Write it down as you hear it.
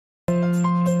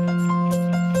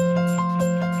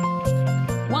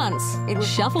once, it was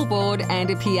shuffleboard and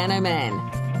a piano man.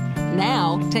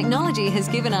 Now, technology has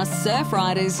given us surf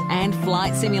riders and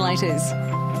flight simulators.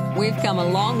 We've come a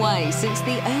long way since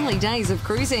the early days of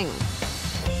cruising.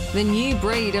 The new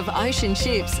breed of ocean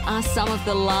ships are some of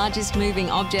the largest moving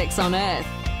objects on Earth,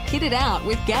 kitted out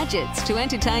with gadgets to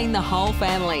entertain the whole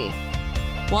family.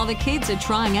 While the kids are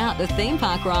trying out the theme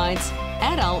park rides,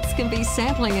 adults can be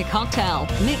sampling a cocktail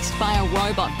mixed by a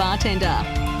robot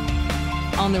bartender.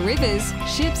 On the rivers,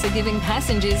 ships are giving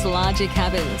passengers larger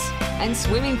cabins and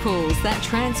swimming pools that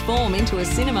transform into a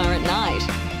cinema at night.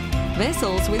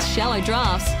 Vessels with shallow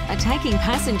drafts are taking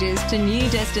passengers to new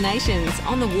destinations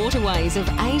on the waterways of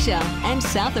Asia and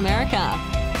South America.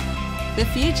 The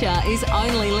future is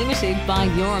only limited by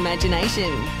your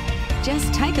imagination.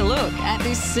 Just take a look at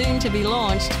this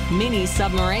soon-to-be-launched mini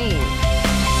submarine.